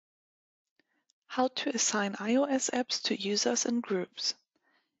How to assign iOS apps to users and groups.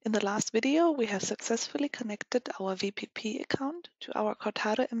 In the last video, we have successfully connected our VPP account to our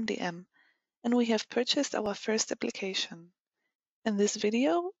Cortado MDM, and we have purchased our first application. In this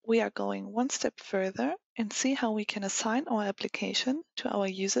video, we are going one step further and see how we can assign our application to our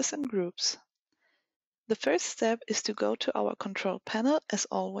users and groups. The first step is to go to our control panel as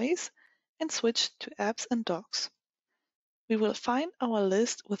always and switch to Apps and Docs. We will find our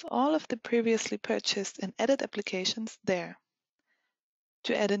list with all of the previously purchased and added applications there.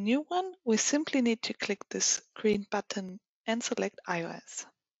 To add a new one, we simply need to click this green button and select iOS.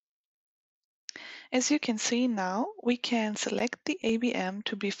 As you can see now, we can select the ABM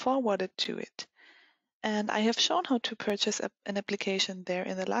to be forwarded to it. And I have shown how to purchase an application there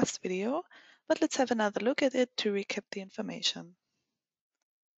in the last video, but let's have another look at it to recap the information.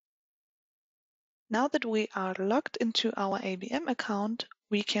 Now that we are logged into our ABM account,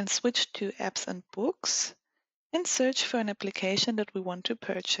 we can switch to Apps and Books and search for an application that we want to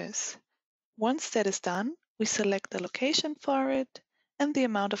purchase. Once that is done, we select the location for it and the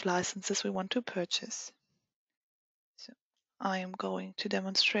amount of licenses we want to purchase. So I am going to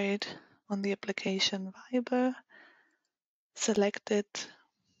demonstrate on the application Viber, select it,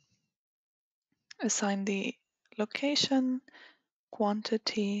 assign the location,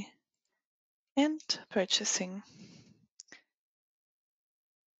 quantity, and purchasing.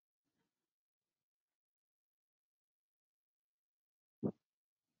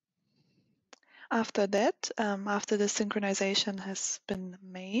 After that, after the synchronization has been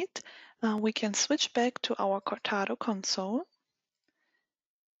made, we can switch back to our Cortado console,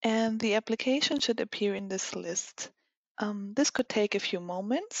 and the application should appear in this list. This could take a few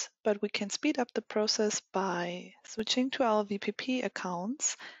moments, but we can speed up the process by switching to our VPP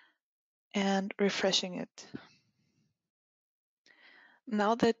accounts and refreshing it.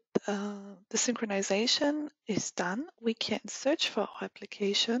 Now that the synchronization is done, we can search for our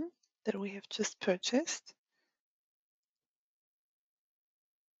application that we have just purchased,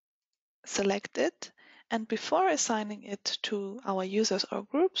 select it, and before assigning it to our users or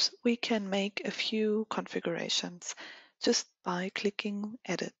groups, we can make a few configurations just by clicking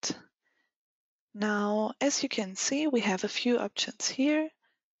Edit. Now, as you can see, we have a few options here.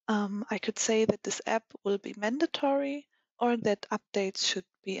 I could say that this app will be mandatory or that updates should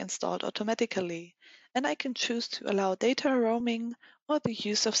be installed automatically, and I can choose to allow data roaming or the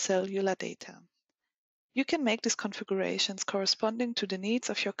use of cellular data. You can make these configurations corresponding to the needs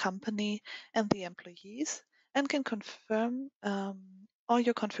of your company and the employees, and can confirm all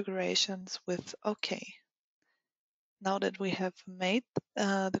your configurations with OK. Now that we have made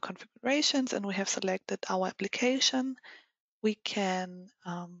the configurations and we have selected our application, we can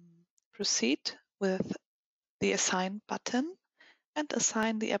proceed with the Assign button and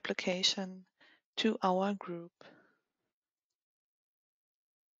assign the application to our group.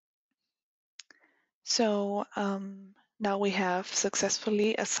 So now we have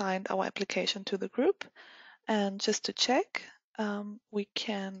successfully assigned our application to the group. And just to check, we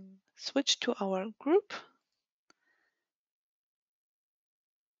can switch to our group.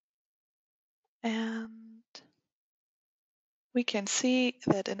 And we can see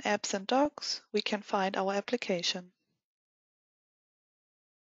that in Apps and Docs, we can find our application.